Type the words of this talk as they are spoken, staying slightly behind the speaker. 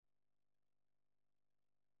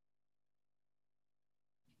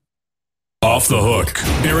Off the Hook,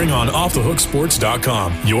 airing on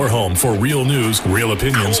offthehooksports.com. Your home for real news, real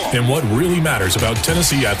opinions, and what really matters about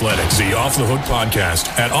Tennessee athletics. The Off the Hook podcast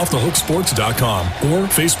at offthehooksports.com or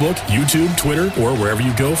Facebook, YouTube, Twitter, or wherever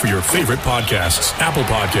you go for your favorite podcasts. Apple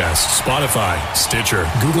Podcasts, Spotify, Stitcher,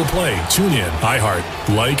 Google Play, TuneIn,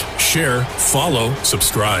 iHeart. Like, share, follow,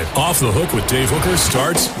 subscribe. Off the Hook with Dave Hooker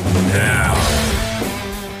starts now.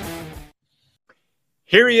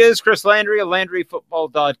 Here he is, Chris Landry of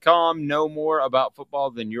LandryFootball.com. Know more about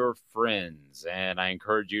football than your friends. And I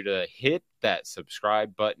encourage you to hit that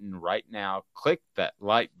subscribe button right now. Click that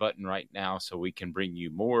like button right now so we can bring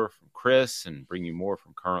you more from Chris and bring you more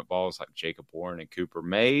from current balls like Jacob Warren and Cooper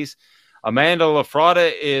Mays. Amanda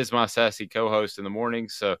LaFrada is my sassy co-host in the morning,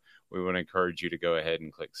 so we want to encourage you to go ahead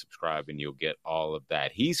and click subscribe, and you'll get all of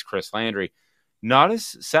that. He's Chris Landry. Not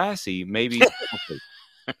as sassy, maybe.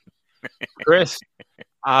 Chris,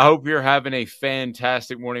 I hope you're having a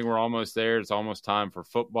fantastic morning. We're almost there. It's almost time for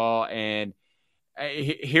football. And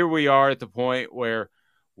here we are at the point where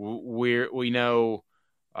we know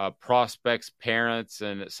prospects, parents,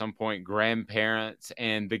 and at some point grandparents.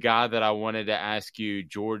 And the guy that I wanted to ask you,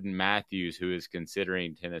 Jordan Matthews, who is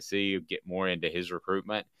considering Tennessee, get more into his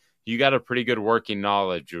recruitment. You got a pretty good working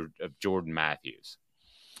knowledge of Jordan Matthews.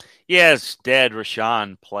 Yes, Dad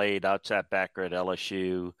Rashawn played outside backer at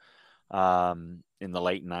LSU. In the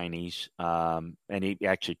late 90s, and he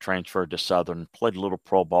actually transferred to Southern, played a little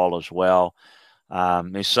pro ball as well.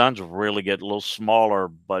 His son's really good, a little smaller,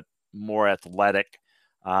 but more athletic.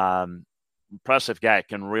 Impressive guy,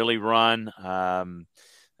 can really run.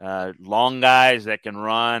 Long guys that can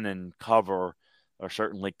run and cover are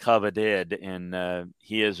certainly coveted, and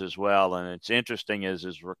he is as well. And it's interesting as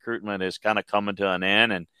his recruitment is kind of coming to an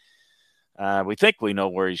end, and we think we know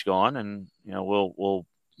where he's going, and we'll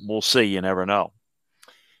see. You never know.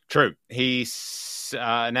 True. He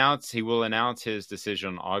will announce his decision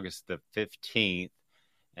on August the 15th,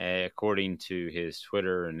 according to his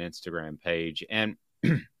Twitter and Instagram page. And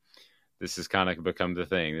this has kind of become the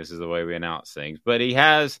thing. This is the way we announce things. But he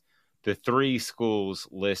has the three schools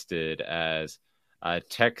listed as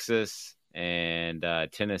Texas and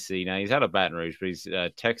Tennessee. Now, he's out of Baton Rouge, but he's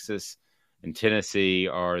Texas and Tennessee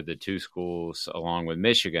are the two schools, along with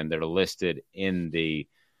Michigan, that are listed in the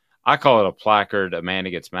 – I call it a placard.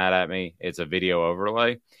 Amanda gets mad at me. It's a video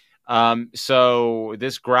overlay. So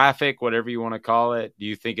this graphic, whatever you want to call it, do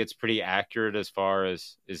you think it's pretty accurate as far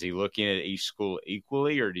as is he looking at each school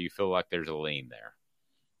equally, or do you feel like there's a lean there?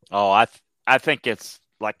 Oh, I think it's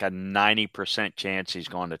like a 90% chance he's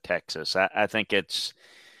going to Texas. I think it's,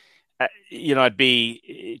 it'd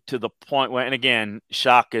be to the point where, and again,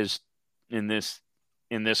 shock is in this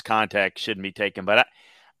context shouldn't be taken, but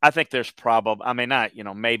I think there's probably,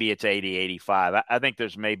 maybe it's 80, 85. I think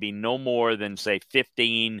there's maybe no more than, say,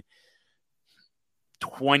 15,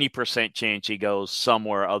 20% chance he goes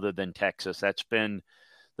somewhere other than Texas. That's been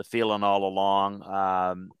the feeling all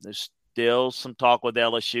along. There's still some talk with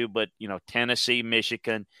LSU, but, Tennessee,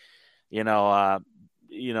 Michigan, you've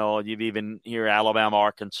even hear Alabama,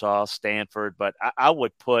 Arkansas, Stanford. But I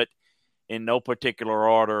would put in no particular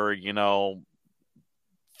order,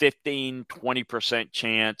 15, 20%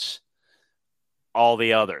 chance, all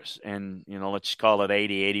the others. And, let's call it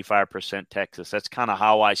 80, 85% Texas. That's kind of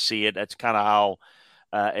how I see it. That's kind of how,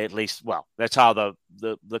 that's how the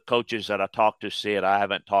coaches that I talked to see it. I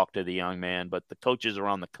haven't talked to the young man, but the coaches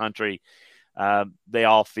around the country, they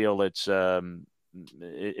all feel it's a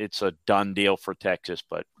done deal for Texas.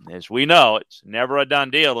 But as we know, it's never a done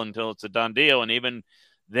deal until it's a done deal. And even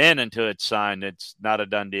then, until it's signed, it's not a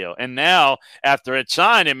done deal. And now, after it's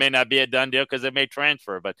signed, it may not be a done deal because it may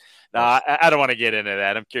transfer. But I don't want to get into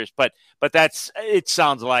that. I'm curious. But it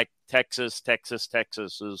sounds like Texas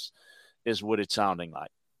is what it's sounding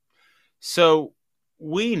like. So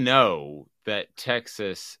we know that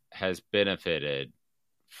Texas has benefited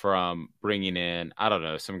from bringing in,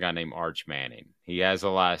 some guy named Arch Manning. He has a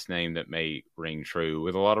last name that may ring true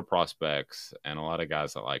with a lot of prospects and a lot of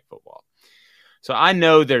guys that like football. So I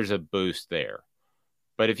know there's a boost there,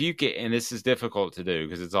 but if you can, and this is difficult to do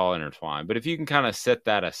because it's all intertwined, but if you can kind of set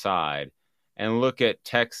that aside and look at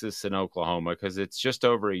Texas and Oklahoma, because it's just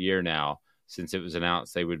over a year now since it was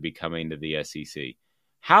announced they would be coming to the SEC.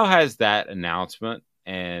 How has that announcement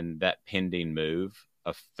and that pending move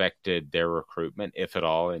affected their recruitment, if at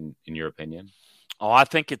all, in your opinion? Oh, I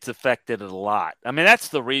think it's affected it a lot. I mean, that's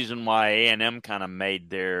the reason why A&M kind of made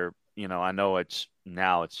their, I know it's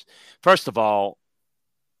first of all,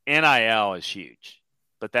 NIL is huge,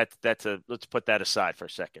 but let's put that aside for a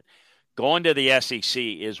second. Going to the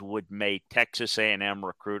SEC would make Texas A&M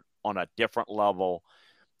recruit on a different level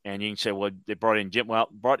And you can say, well, they brought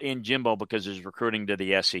in Jimbo because he's recruiting to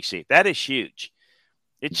the SEC. That is huge.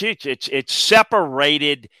 It's huge. It's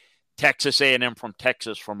separated Texas A&M from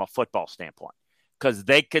Texas from a football standpoint because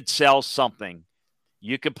they could sell something.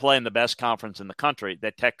 You could play in the best conference in the country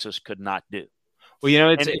that Texas could not do.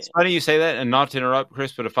 Well, it's funny you say that, and not to interrupt,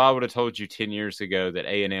 Chris, but if I would have told you 10 years ago that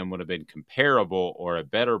A&M would have been comparable or a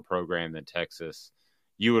better program than Texas,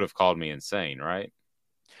 you would have called me insane, right?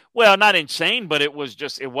 Well, not insane, but it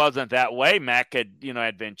wasn't that way. Mac had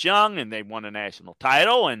Vince Young, and they won a national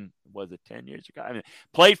title, and was it 10 years ago? I mean,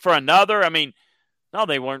 played for another. I mean, no,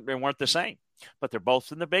 they weren't the same, but they're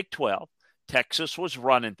both in the Big 12. Texas was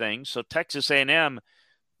running things, so Texas A&M,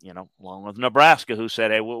 along with Nebraska, who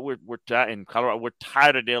said, "Hey, we're in Colorado, we're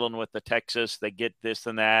tired of dealing with the Texas. They get this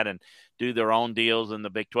and that, and do their own deals in the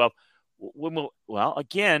Big 12." Well,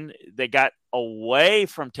 again, they got away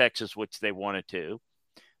from Texas, which they wanted to.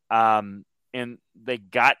 And they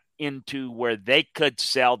got into where they could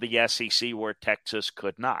sell the SEC where Texas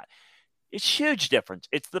could not. It's a huge difference.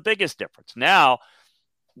 It's the biggest difference. Now,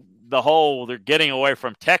 they're getting away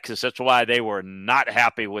from Texas. That's why they were not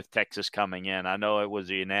happy with Texas coming in. I know it was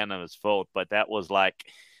a unanimous vote, but that was like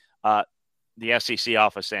the SEC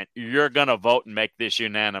office saying, you're going to vote and make this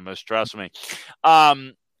unanimous. Trust me.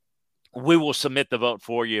 We will submit the vote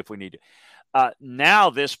for you if we need to. Now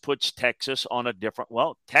this puts Texas on a different –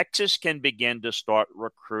 well, Texas can begin to start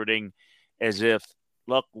recruiting as if,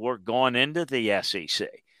 look, we're going into the SEC.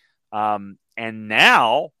 And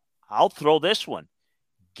now I'll throw this one.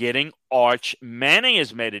 Getting Arch Manning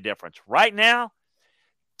has made a difference. Right now,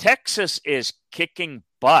 Texas is kicking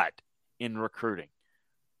butt in recruiting.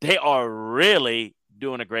 They are really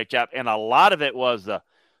doing a great job. And a lot of it was the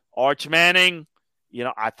Arch Manning.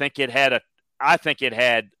 I think it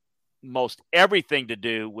had most everything to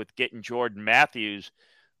do with getting Jordan Matthews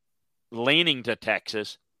leaning to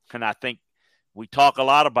Texas. And I think we talk a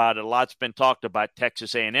lot about it. A lot's been talked about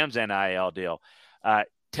Texas A&M's NIL deal.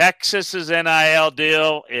 Texas's NIL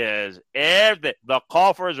deal is the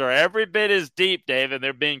coffers are every bit as deep, Dave, and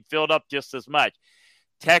they're being filled up just as much.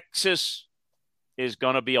 Texas is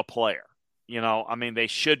going to be a player. They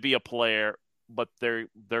should be a player, but they're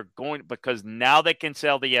going because now they can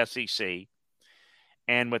sell the SEC.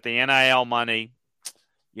 And with the NIL money,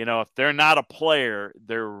 if they're not a player,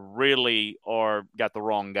 they're really got the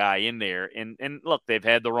wrong guy in there. And look, they've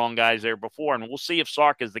had the wrong guys there before, and we'll see if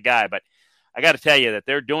Sark is the guy. But I got to tell you that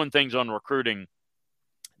they're doing things on recruiting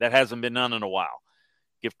that hasn't been done in a while.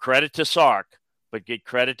 Give credit to Sark, but give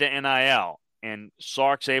credit to NIL. And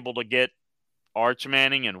Sark's able to get Arch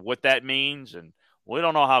Manning and what that means. And we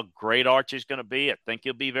don't know how great Arch is going to be. I think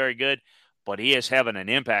he'll be very good. But he is having an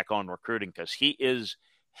impact on recruiting because he is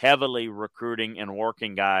heavily recruiting and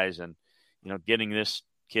working guys. And, getting this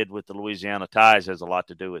kid with the Louisiana ties has a lot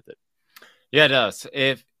to do with it. Yeah, it does.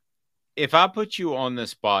 If I put you on the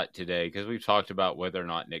spot today, because we've talked about whether or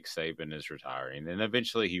not Nick Saban is retiring, and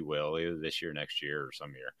eventually he will, either this year, next year, or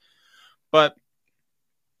some year. But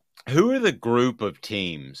who are the group of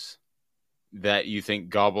teams that you think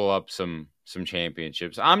gobble up some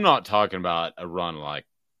championships? I'm not talking about a run like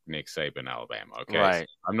Nick Saban, Alabama. Okay, right.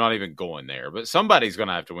 So I'm not even going there, but somebody's going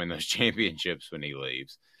to have to win those championships when he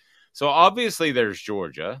leaves. So obviously there's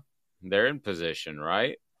Georgia. They're in position,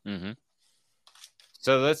 right? Mm-hmm.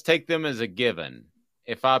 So let's take them as a given.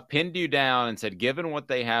 If I pinned you down and said, given what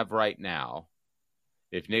they have right now,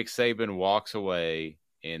 if Nick Saban walks away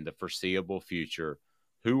in the foreseeable future,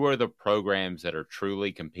 who are the programs that are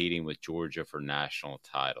truly competing with Georgia for national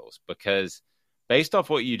titles? Because based off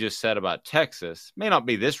what you just said about Texas, may not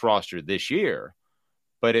be this roster this year,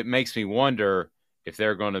 but it makes me wonder if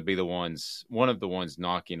they're going to be one of the ones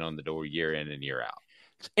knocking on the door year in and year out.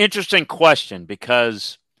 It's an interesting question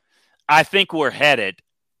because I think we're headed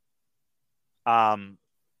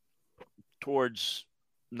towards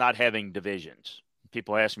not having divisions.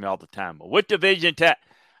 People ask me all the time, well, what division?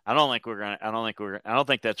 I don't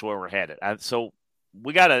think that's where we're headed. So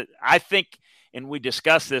we got to. I think, and we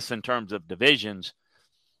discussed this in terms of divisions.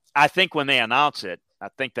 I think when they announce it, I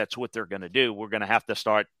think that's what they're going to do. We're going to have to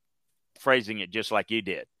start phrasing it just like you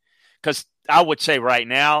did, because I would say right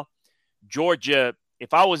now, Georgia.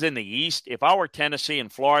 If I was in the East, if I were Tennessee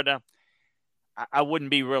and Florida, I wouldn't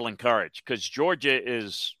be real encouraged because Georgia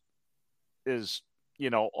is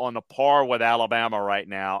on a par with Alabama right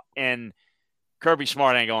now, and Kirby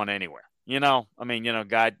Smart ain't going anywhere.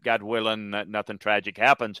 God willing, nothing tragic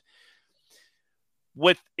happens.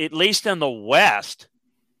 With at least in the West,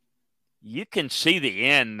 you can see the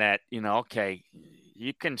end that okay,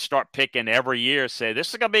 you can start picking every year. Say this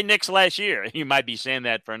is going to be Nick's last year. You might be saying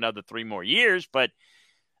that for another 3 more years, but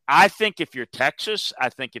I think if you're Texas, I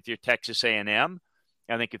think if you're Texas A&M,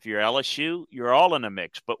 I think if you're LSU, you're all in the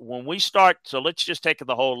mix. But when we start, so let's just take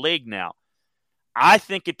the whole league now. I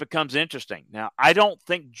think it becomes interesting. Now, I don't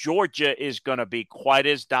think Georgia is going to be quite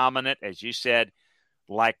as dominant, as you said,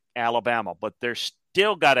 like Alabama, but they're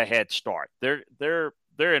still got a head start. They're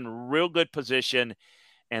in real good position,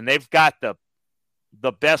 and they've got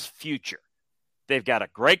the best future. They've got a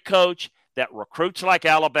great coach that recruits like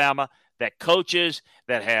Alabama, that coaches,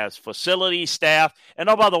 that has facility staff. And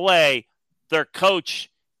oh, by the way, their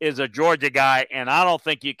coach is a Georgia guy, and I don't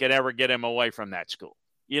think you could ever get him away from that school.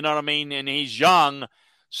 You know what I mean? And he's young.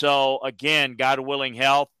 So, again, God willing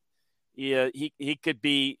health, he could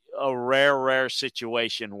be a rare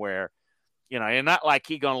situation where, you know, and not like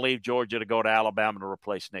he's going to leave Georgia to go to Alabama to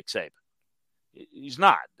replace Nick Saban. He's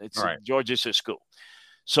not. It's right. Georgia's his school.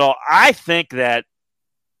 So I think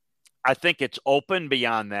it's open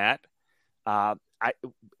beyond that.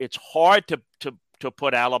 It's hard to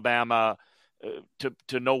put Alabama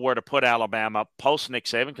to know where to put Alabama post Nick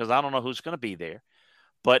Saban because I don't know who's going to be there.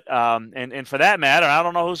 But and for that matter, I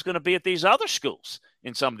don't know who's going to be at these other schools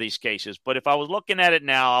in some of these cases. But if I was looking at it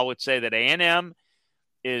now, I would say that A&M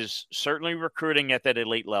is certainly recruiting at that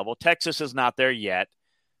elite level. Texas is not there yet.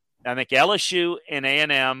 I think LSU and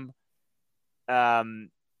A&M.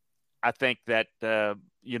 I think that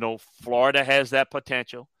Florida has that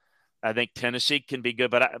potential. I think Tennessee can be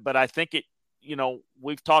good, but I think it. You know,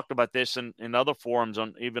 we've talked about this in other forums,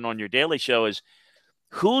 even on your daily show, is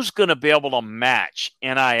who's going to be able to match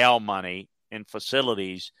NIL money in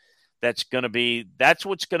facilities. That's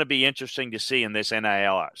what's going to be interesting to see in this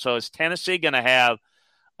NIL. So is Tennessee going to have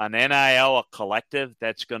an NIL, a collective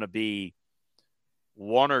that's going to be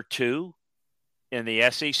 1 or 2 in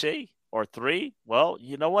the SEC or 3? Well,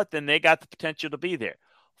 you know what? Then they got the potential to be there.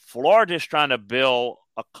 Florida's trying to build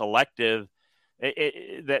a collective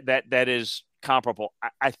that is comparable.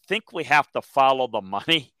 I think we have to follow the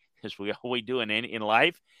money as we always do in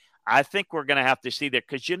life. I think we're going to have to see there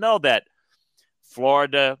because you know that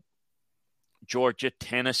Florida, Georgia,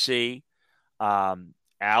 Tennessee,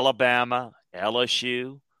 Alabama,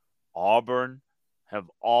 LSU, Auburn have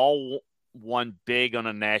all won big on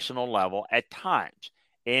a national level at times.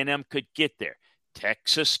 A&M could get there.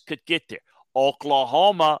 Texas could get there.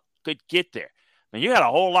 Oklahoma could get there. Now, you got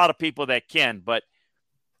a whole lot of people that can, but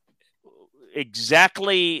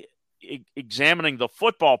exactly examining the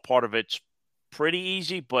football part of it's pretty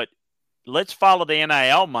easy, but let's follow the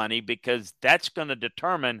NIL money because that's going to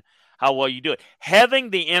determine how well you do it. Having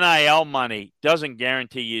the NIL money doesn't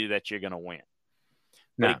guarantee you that you're going to win,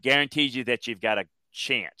 but it guarantees you that you've got a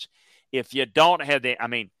chance. If you don't have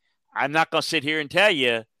I'm not going to sit here and tell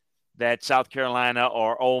you that South Carolina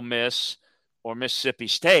or Ole Miss or Mississippi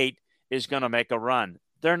State is going to make a run.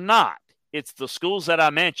 They're not. It's the schools that I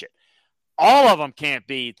mentioned. All of them can't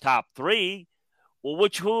be top 3. Well,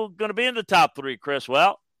 who's going to be in the top 3, Chris?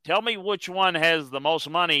 Well, tell me which one has the most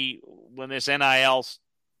money when this NIL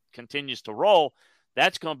continues to roll.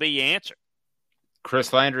 That's going to be your answer.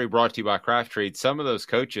 Chris Landry brought to you by Craft Treats. Some of those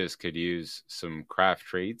coaches could use some Craft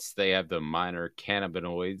Treats. They have the minor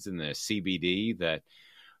cannabinoids and the CBD that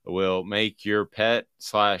will make your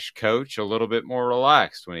pet/coach a little bit more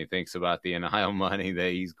relaxed when he thinks about the NIL money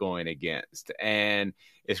that he's going against. And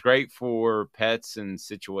it's great for pets and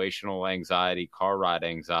situational anxiety, car ride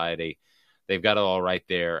anxiety. They've got it all right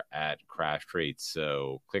there at Craft Treats.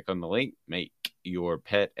 So click on the link, make your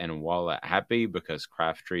pet and wallet happy because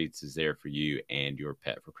Craft Treats is there for you and your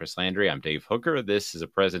pet. For Chris Landry, I'm Dave Hooker. This is a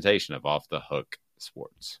presentation of Off the Hook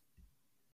Sports.